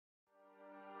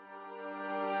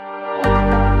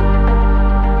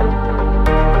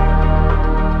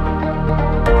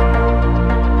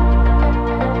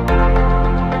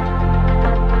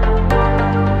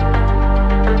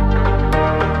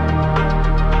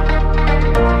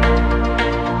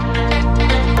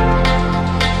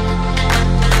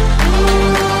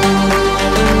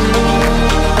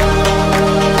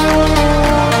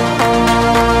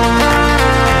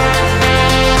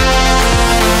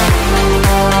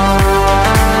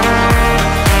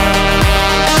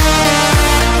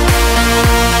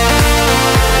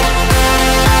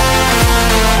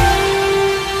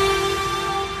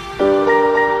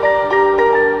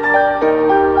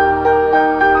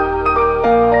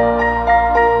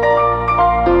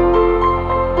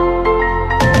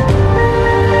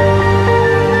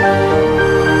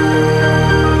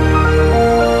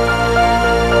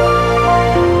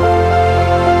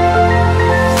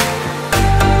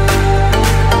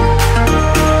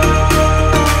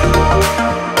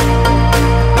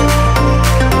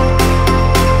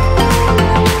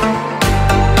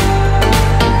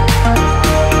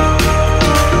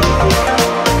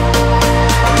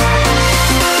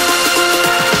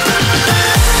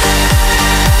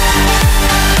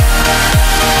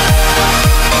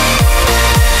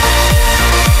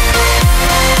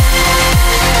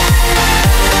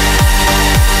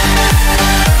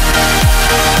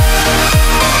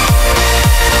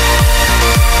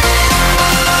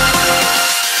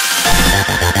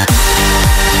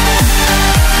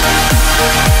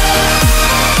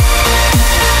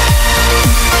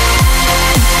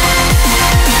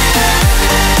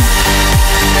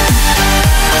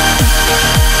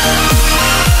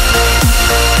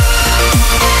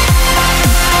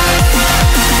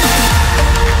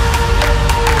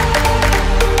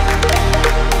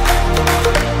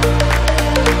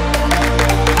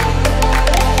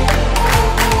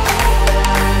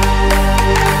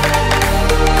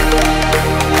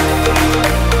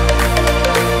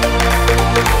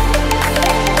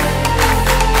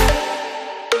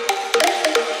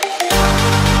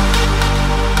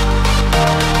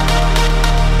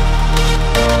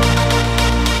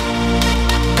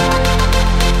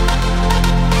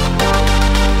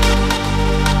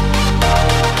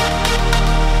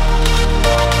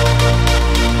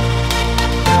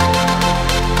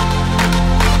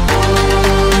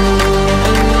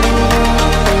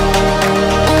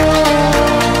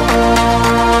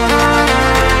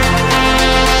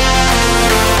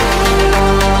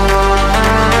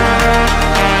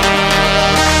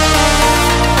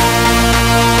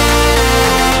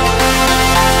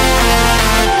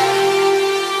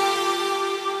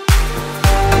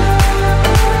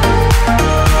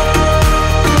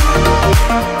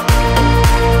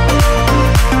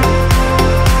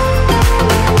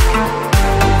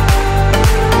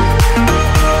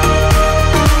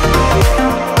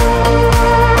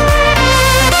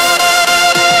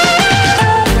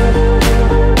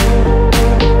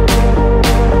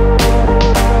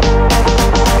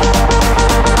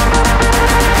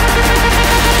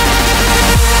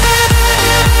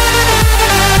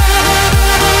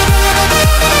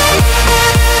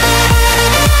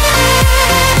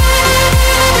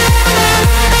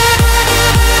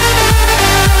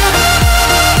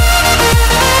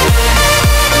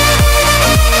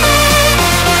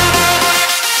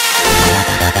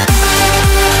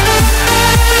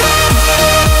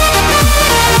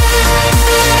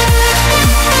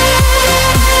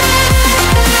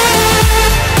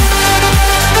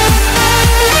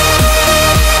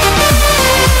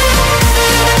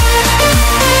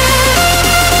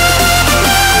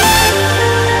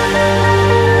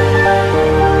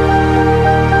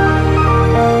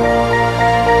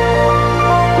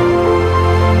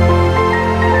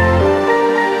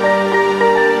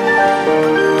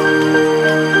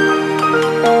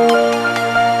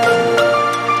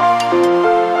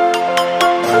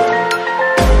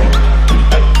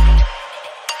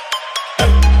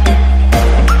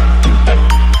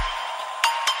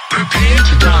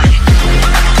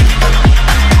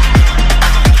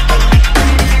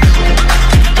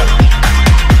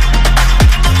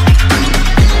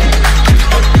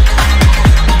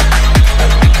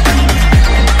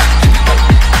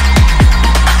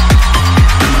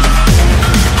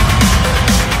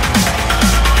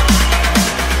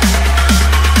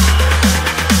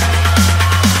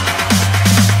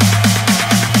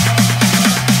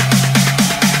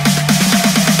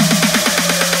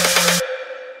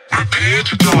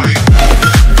here to die.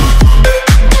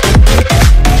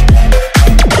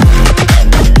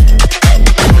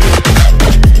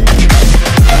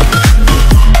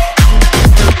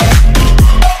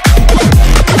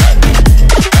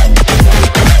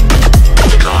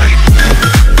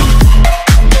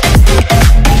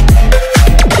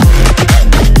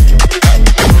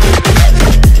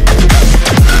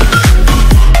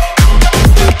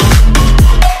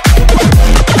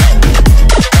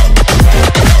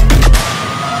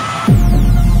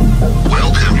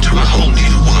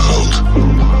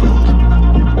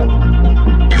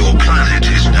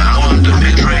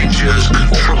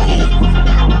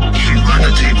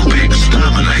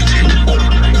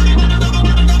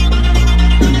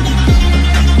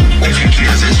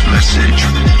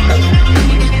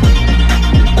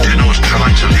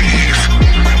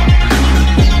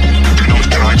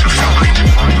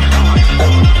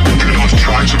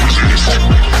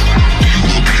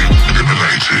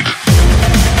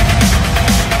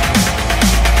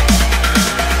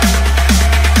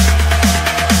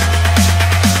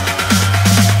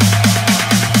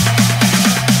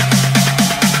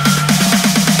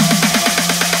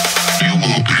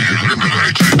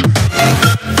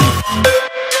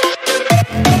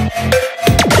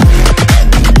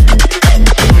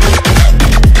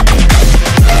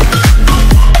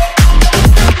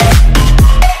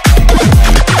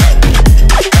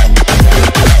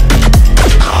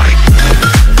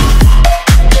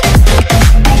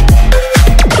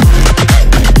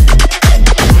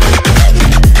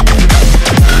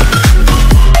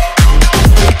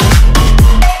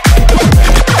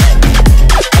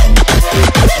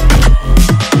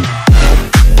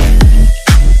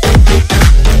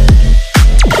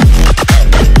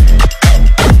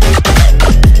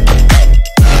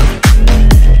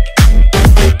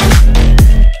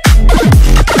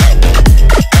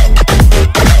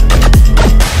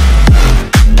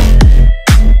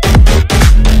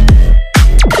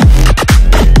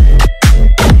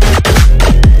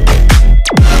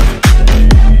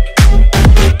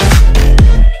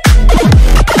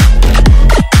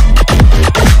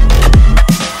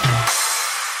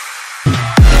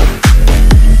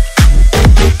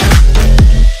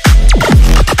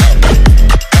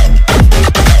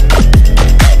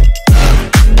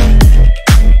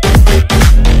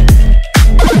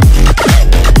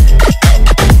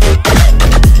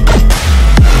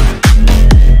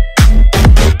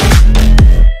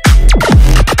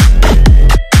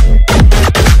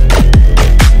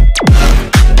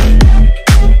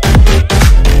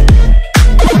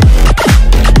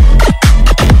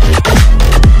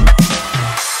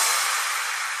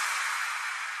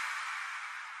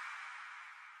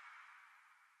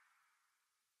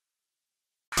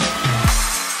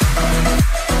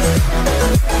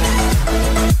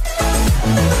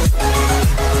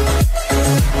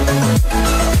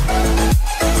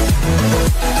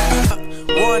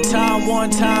 One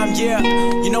time, yeah.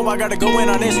 You know I gotta go in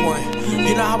on this one.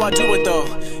 You know how I do it though.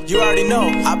 You already know.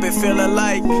 I've been feeling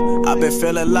like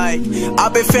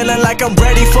I'm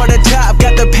ready for the top.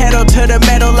 Got the pedal to the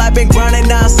metal. I've been grinding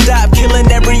non-stop, killing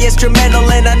every instrumental,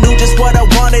 and I knew just what I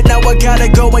wanted. Now I gotta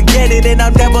go and get it, and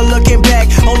I'm never looking back,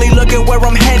 only looking where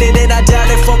I'm headed. And I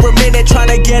doubted for a minute,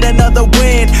 trying to get another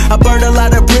win. I burned a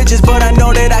lot of bridges, but I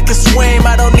know that I can swim.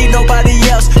 I don't need nobody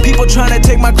else. People trying to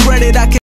take my credit, I can